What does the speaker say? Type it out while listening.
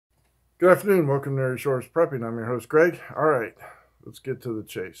Good afternoon. Welcome to Shores Prepping. I'm your host, Greg. All right, let's get to the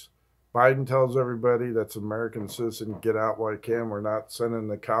chase. Biden tells everybody that's American citizen, get out while you can. We're not sending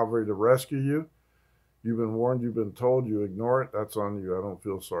the cavalry to rescue you. You've been warned, you've been told, you ignore it. That's on you. I don't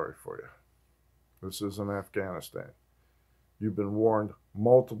feel sorry for you. This isn't Afghanistan. You've been warned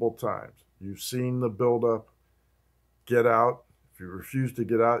multiple times. You've seen the buildup. Get out. If you refuse to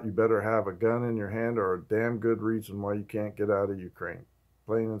get out, you better have a gun in your hand or a damn good reason why you can't get out of Ukraine.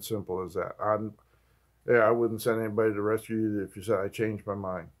 Plain and simple as that. I wouldn't send anybody to rescue you if you said I changed my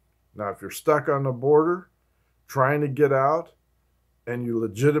mind. Now, if you're stuck on the border trying to get out and you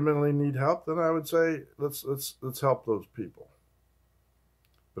legitimately need help, then I would say let's help those people.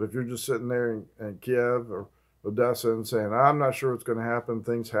 But if you're just sitting there in Kiev or Odessa and saying I'm not sure what's going to happen,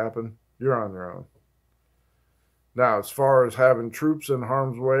 things happen, you're on your own. Now, as far as having troops in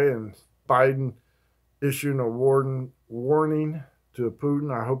harm's way and Biden issuing a warning to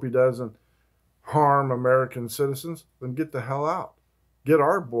Putin, I hope he doesn't harm American citizens, then get the hell out. Get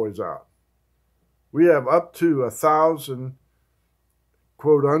our boys out. We have up to 1,000,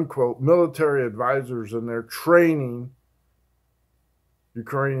 quote unquote, military advisors in there training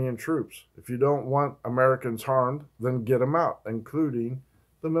Ukrainian troops. If you don't want Americans harmed, then get them out, including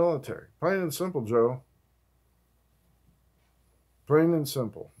the military. Plain and simple, Joe. Plain and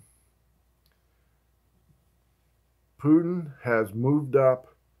simple. Putin has moved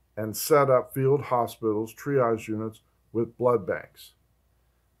up and set up field hospitals, triage units with blood banks.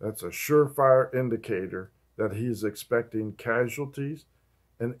 That's a surefire indicator that he's expecting casualties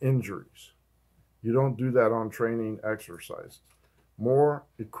and injuries. You don't do that on training exercises. More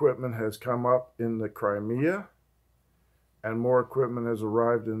equipment has come up in the Crimea, and more equipment has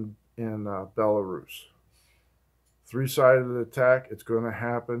arrived in Belarus. Three-sided attack, it's going to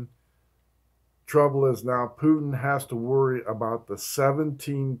happen. Trouble is now Putin has to worry about the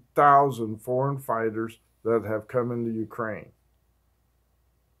 17,000 foreign fighters that have come into Ukraine.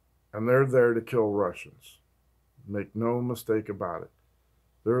 And they're there to kill Russians. Make no mistake about it.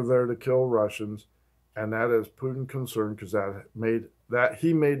 They're there to kill Russians, and that is Putin concerned because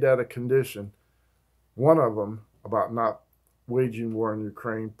he made that a condition, one of them, about not waging war in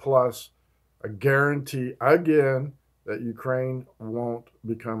Ukraine, plus a guarantee again that Ukraine won't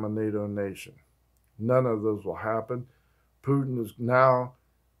become a NATO nation. None of those will happen. Putin is now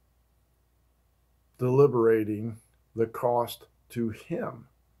deliberating the cost to him,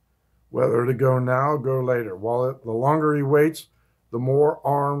 whether to go now or go later. The longer he waits, the more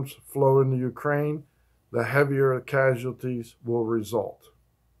arms flow into Ukraine, the heavier the casualties will result.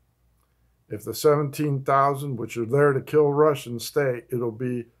 If the 17,000, which are there to kill Russians, stay, it'll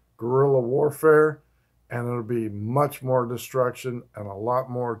be guerrilla warfare, and it'll be much more destruction and a lot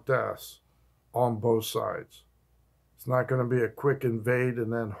more deaths on both sides. It's not going to be a quick invade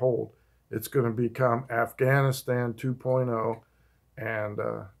and then hold. It's going to become Afghanistan 2.0, and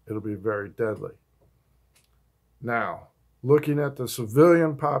it'll be very deadly. Now, looking at the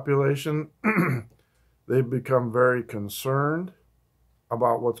civilian population, they've become very concerned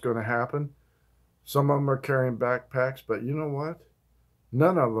about what's going to happen. Some of them are carrying backpacks, but you know what?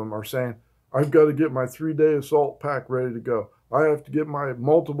 None of them are saying, I've got to get my 3-day assault pack ready to go. I have to get my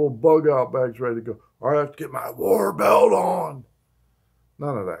multiple bug-out bags ready to go. I have to get my war belt on.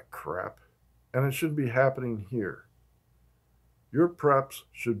 None of that crap. And it should be happening here. Your preps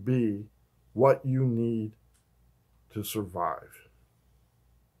should be what you need to survive.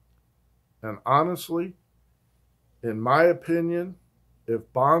 And honestly, in my opinion,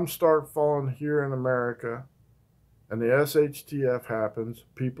 if bombs start falling here in America and the SHTF happens,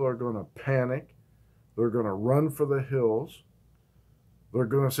 people are going to panic. They're going to run for the hills. They're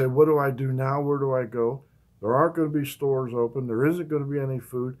going to say, what do I do now? Where do I go? There aren't going to be stores open. There isn't going to be any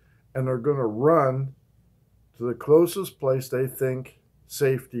food. And they're going to run to the closest place they think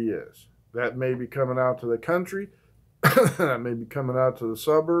safety is. That may be coming out to the country. That may be coming out to the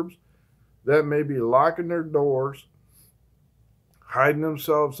suburbs. That may be locking their doors, hiding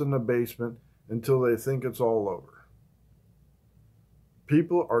themselves in the basement until they think it's all over.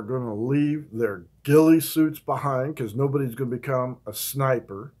 People are going to leave their ghillie suits behind because nobody's going to become a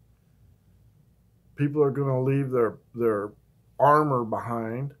sniper. People are going to leave their armor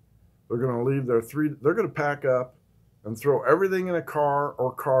behind. They're going to leave they're going to pack up and throw everything in a car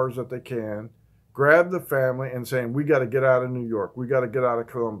or cars that they can, grab the family and saying, we got to get out of New York. We got to get out of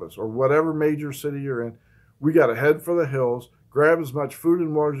Columbus or whatever major city you're in. We got to head for the hills, grab as much food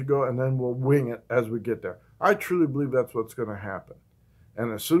and water as you go, and then we'll wing it as we get there. I truly believe that's what's going to happen.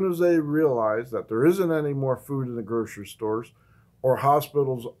 And as soon as they realize that there isn't any more food in the grocery stores or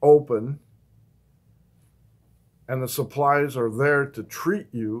hospitals open and the supplies are there to treat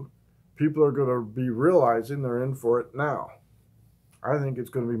you, people are going to be realizing they're in for it now. I think it's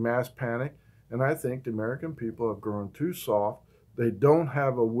going to be mass panic, and I think the American people have grown too soft. They don't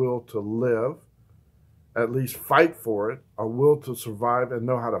have a will to live, at least fight for it, a will to survive and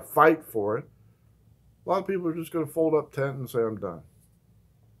know how to fight for it. A lot of people are just going to fold up tent and say, I'm done.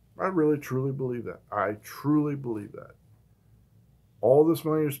 I really, truly believe that. I truly believe that. All this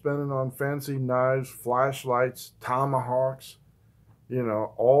money you're spending on fancy knives, flashlights, tomahawks,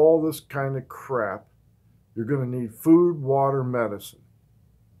 all this kind of crap, you're going to need food, water, medicine,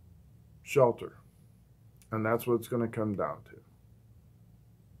 shelter. And that's what it's going to come down to.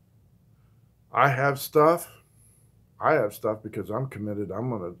 I have stuff because I'm committed. I'm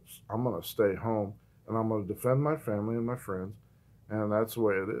gonna stay home, and I'm gonna defend my family and my friends, and that's the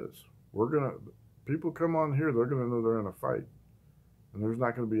way it is. People come on here, they're gonna know they're in a fight, and there's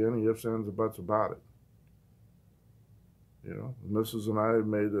not gonna be any ifs, ands, or buts about it. Mrs. and I have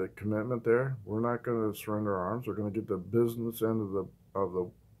made a commitment there. We're not gonna surrender our arms. We're gonna get the business end of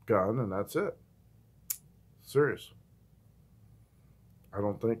the gun, and that's it. Serious. I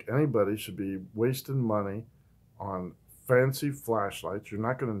don't think anybody should be wasting money on fancy flashlights. You're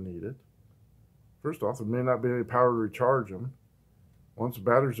not going to need it. First off, there may not be any power to recharge them. Once the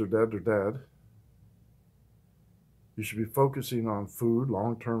batteries are dead, they're dead. You should be focusing on food,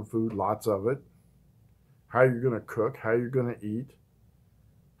 long-term food, lots of it. How you're going to cook, how you're going to eat,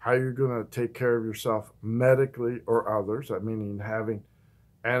 how you're going to take care of yourself medically or others. That meaning having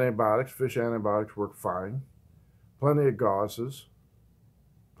antibiotics, fish antibiotics work fine. Plenty of gauzes.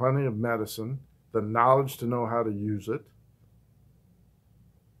 Plenty of medicine, the knowledge to know how to use it,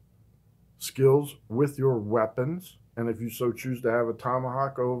 skills with your weapons, and if you so choose to have a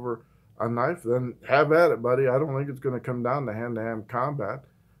tomahawk over a knife, then have at it, buddy. I don't think it's going to come down to hand-to-hand combat.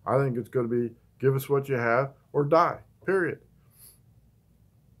 I think it's going to be give us what you have or die, period.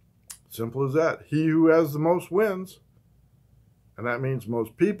 Simple as that. He who has the most wins, and that means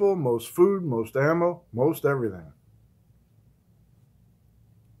most people, most food, most ammo, most everything.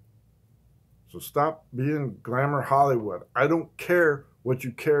 So stop being glamour Hollywood. I don't care what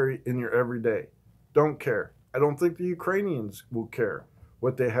you carry in your everyday. Don't care. I don't think the Ukrainians will care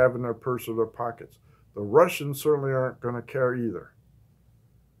what they have in their purse or their pockets. The Russians certainly aren't going to care either.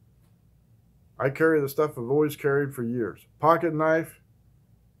 I carry the stuff I've always carried for years. Pocket knife,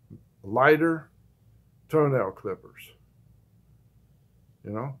 lighter, toenail clippers.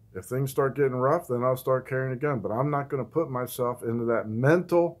 If things start getting rough, then I'll start carrying a gun. But I'm not going to put myself into that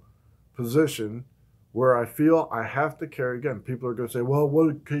mental position where I feel I have to carry a gun. People are going to say, well, what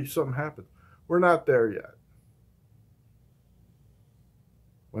in case something happens? We're not there yet.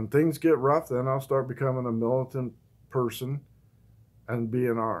 When things get rough, then I'll start becoming a militant person and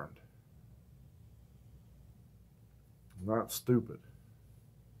being armed. I'm not stupid.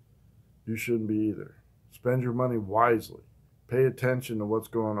 You shouldn't be either. Spend your money wisely. Pay attention to what's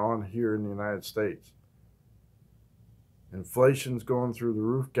going on here in the United States. Inflation's going through the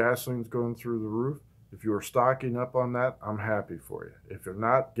roof. Gasoline's going through the roof. If you're stocking up on that, I'm happy for you. If you're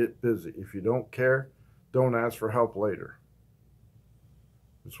not, get busy. If you don't care, don't ask for help later.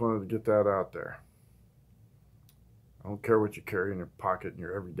 Just wanted to get that out there. I don't care what you carry in your pocket in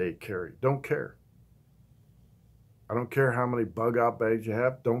your everyday carry. Don't care. I don't care how many bug out bags you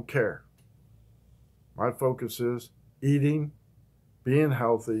have. Don't care. My focus is eating, being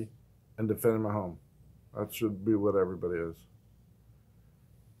healthy, and defending my home. That should be what everybody is.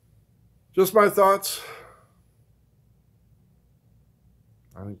 Just my thoughts.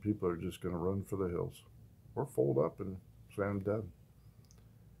 I think people are just going to run for the hills or fold up and say I'm dead.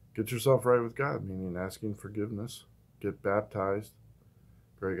 Get yourself right with God, meaning asking forgiveness. Get baptized.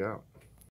 Greg out.